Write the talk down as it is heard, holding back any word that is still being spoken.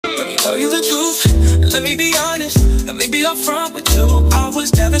tell you the truth, and let me be honest, and maybe upfront with you. I was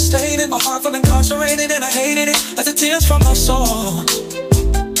devastated, my heart felt incarcerated, and I hated it like the tears from my soul.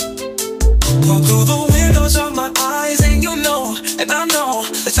 Walk through the windows of my eyes, and you know, and I know,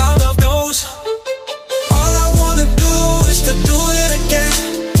 that's how love goes. All I wanna do is to do it again.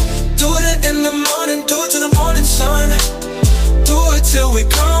 Do it in the morning, do it to the morning sun. Do it till we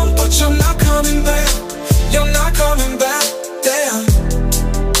come, but you're not coming back. You're not coming back, damn.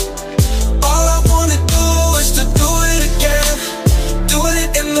 All I wanna do is to do it again. Do it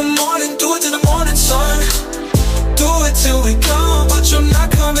in the morning, do it to the morning sun. Do it till we come, but you're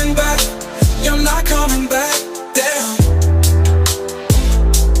not coming back. You're not coming back, damn.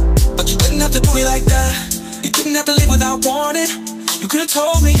 But you didn't have to do me like that. You didn't have to leave without warning. You could've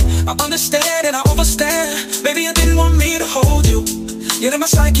told me, I understand and I overstand. Maybe you didn't want me to hold you. Yet in my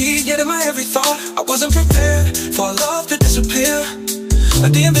psyche, yet in my every thought, I wasn't prepared for our love to disappear.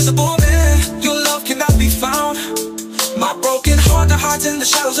 Like the invisible man, your love cannot be found. My broken heart, the heart's in the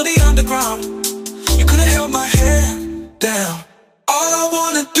shadows of the underground. You could've held my hand down. All I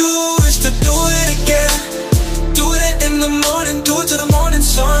wanna do is to do it again. Do it in the morning, do it to the morning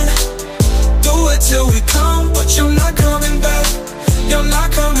sun. Do it till we come, but you're not coming back. You're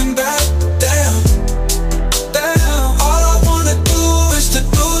not coming back, damn, damn. All I wanna do is to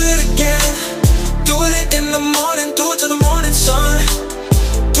do it again. Do it in the morning, do it to the morning sun.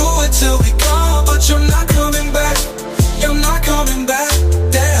 Do it till we come, but you're not coming back. You're not coming back,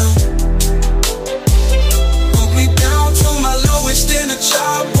 damn. Broke me down to my lowest in a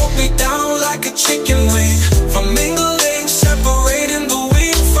job. Broke me down like a chicken wing. From mingling, separating the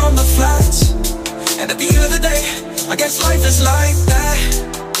wheat from the flats. And at the end of the day, I guess life is like that.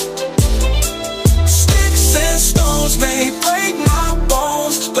 Sticks and stones may break my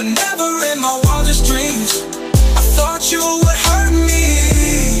bones, but never in my wildest dreams. I thought you would hurt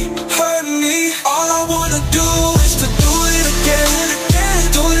me, hurt me. All I wanna do is to do it again.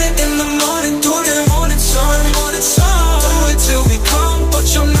 Do it in the morning, do it in the morning sun, morning sun. Do it till we come, but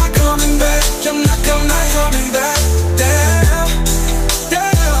you're not coming back. You're not coming back, damn,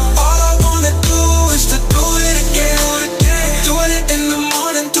 damn. All I wanna do is to do it again. Do it in the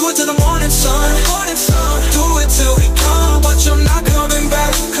morning, do it to the morning sun, morning sun. Do it till we come, but you're not coming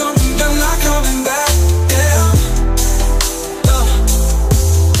back. You're not coming back, damn.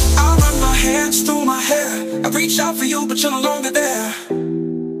 I run my hands through my hair. I reach out for you, but you're no longer there.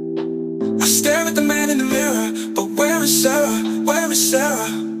 I stare at the man in the mirror, but where is Sarah? Where is Sarah?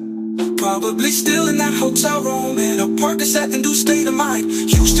 Probably still in that hotel room in a Percocet-induced state of mind.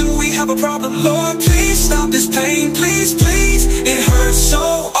 Houston, we have a problem. Lord, please stop this pain, please, please. It hurts so.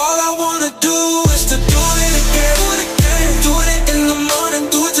 All I wanna do is to do it again. Do it again. Do it in the morning,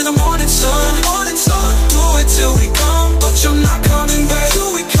 do it to the morning sun, morning sun. Do it till we come, but you're not coming back.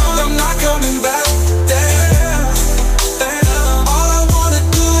 Till we come, I'm not coming back. Damn, damn. All I wanna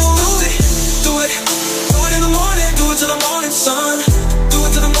do is do it in the morning, do it to the morning sun.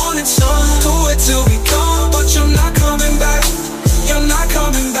 Sun, do it till we come, but you're not coming back. You're not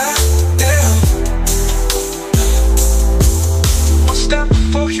coming back, damn. One step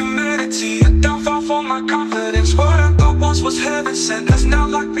for humanity, a downfall for my confidence. What I thought once was heaven sent has now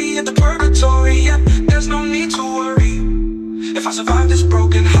locked me into purgatory. Yeah, there's no need to worry. If I survive this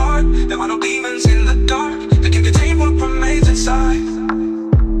broken heart, there are no demons in the dark that can contain what remains inside.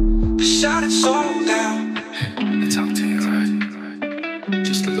 The shattered soul down. I talk to you, right?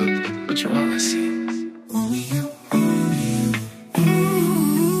 Just a look, but you're all I see.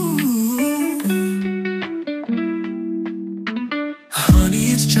 Honey,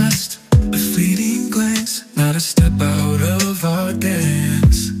 it's just a fleeting glance, not a step out of our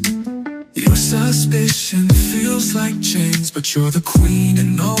dance. Your suspicion feels like chains, but you're the queen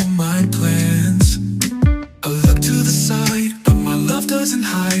in all my plans. I look to the side, but my love doesn't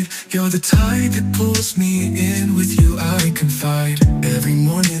hide. You're the tide that pulls me in. With you I confide. Every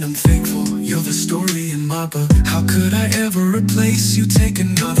morning I'm thankful, you're the story in my book. How could I ever replace you? Take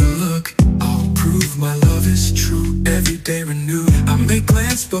another look. I'll prove my love is true, every day renewed. I may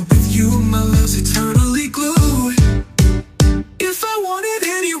glance, but with you my love's eternally glued. If I wanted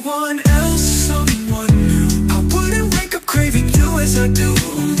anyone else, someone new, I wouldn't wake up craving you as I do.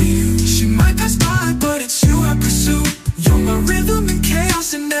 She might pass by, but it's you I pursue. You're my rhythm and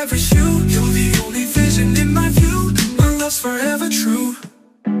chaos in every hue. You're the only vision in my view. My love's forever true.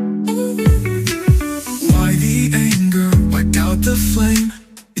 Why the anger? Wiped out the flame.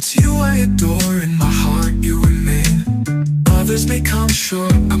 It's you I adore, in my heart you remain. Others may come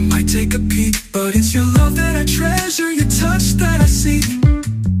short, I might take a peek, but it's your love that I treasure, your touch that I seek.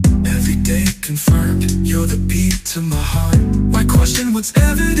 Every day confirmed. You're the beat to my heart. Why question what's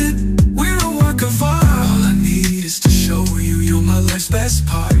evident? We're a work of art. All I need is to show you you're my life's best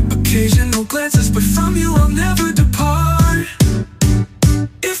part. Occasional glances, but from you I'll never depart.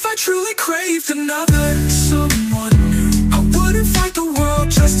 If I truly craved another, someone new, I wouldn't fight the world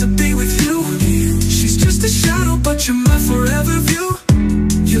just to be with you. She's just a shadow, but you're my forever view.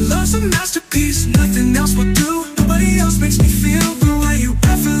 Your love's a masterpiece, nothing else will do. Nobody else makes me feel the way you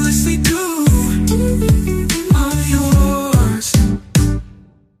effortlessly do. I'm yours.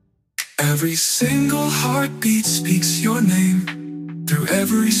 Every single heartbeat speaks your name. Through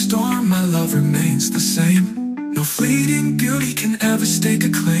every storm, my love remains the same. No fleeting beauty can ever stake a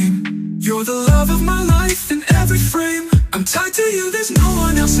claim. You're the love of my life in every frame. I'm tied to you, there's no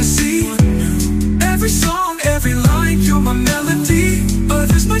one else to see. Every song, every line, you're my melody.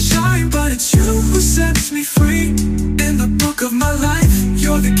 Others might shine, but it's you who sets me free. In the book of my life,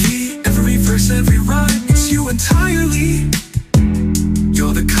 you're the key. Every verse, every rhyme, it's you entirely.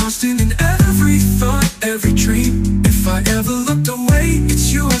 You're the constant in every thought, every dream. If I ever looked away,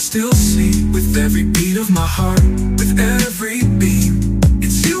 it's you I still see. With every beat of my heart, with every beam,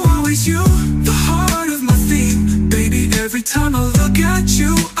 it's you, always you, the heart of my theme. Baby, every time I look at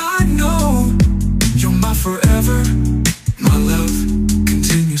you, I know you're my forever. My love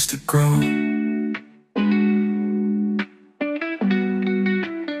continues to grow.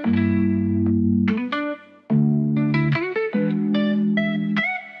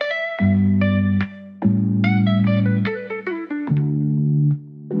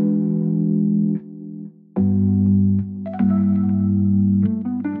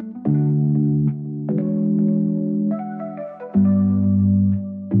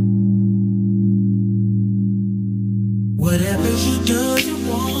 Whatever you do, you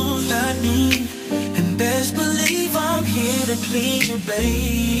want, I need. And best believe I'm here to please you,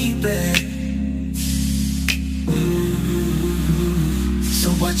 baby. So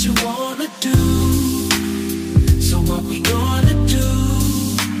what you wanna do? So what we gonna do?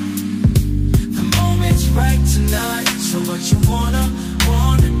 The moment's right tonight. So what you wanna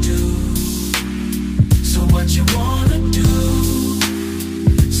do? So what you wanna do?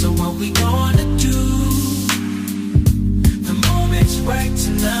 So what we gonna do? It's right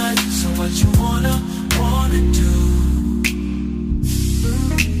tonight, so what you wanna do?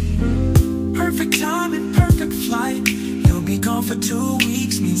 Perfect time and perfect flight. You'll be gone for 2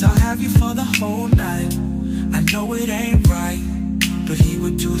 weeks, means I'll have you for the whole night. I know it ain't right, but he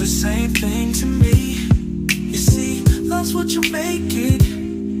would do the same thing to me. You see, love's what you make it,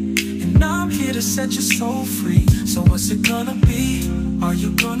 and I'm here to set your soul free. So what's it gonna be? Are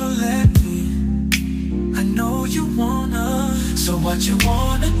you gonna let me? I know you wanna. So what you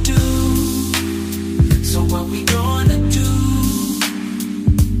wanna do? So what we gonna do?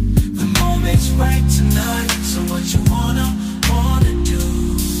 The moment's right tonight. So what you wanna do?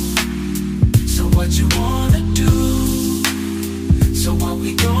 So what you wanna do? So what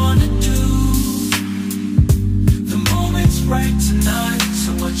we gonna do? The moment's right tonight.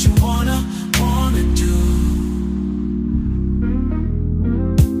 So what you wanna do?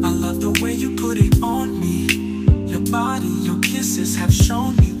 I love the way you put it on me. Your body, your kisses have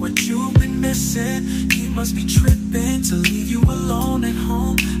shown me what you've been missing. He must be tripping to leave you alone at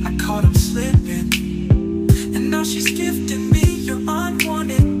home. I caught him slipping, and now she's gifting me your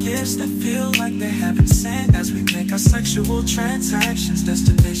unwanted gifts that feel like they haven't sent. As we make our sexual transactions,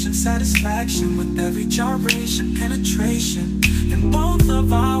 destination satisfaction with every gyration, penetration, and both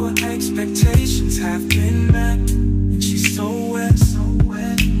of our expectations have been met. And she's so wet, so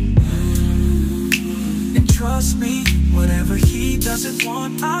wet. Trust me, whatever he doesn't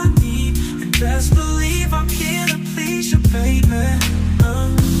want, I need. And best believe I'm here to please you, baby.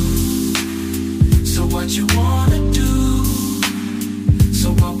 So what you wanna do?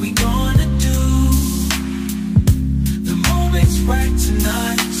 So what we gonna do? The moment's right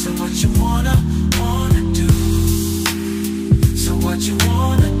tonight. So what you wanna do? So what you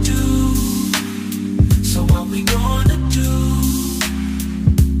wanna do? So what we gonna do?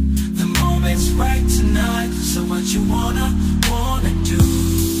 The moment's right tonight. So what you wanna do?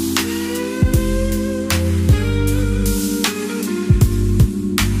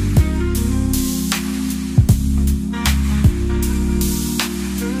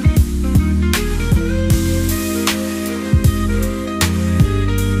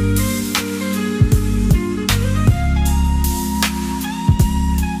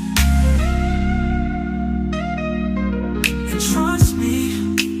 And trust me,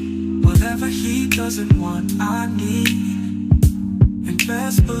 whatever he doesn't want, I need. And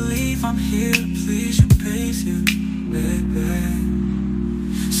best believe I'm here to please you, baby.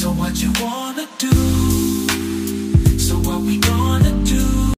 So what you wanna do?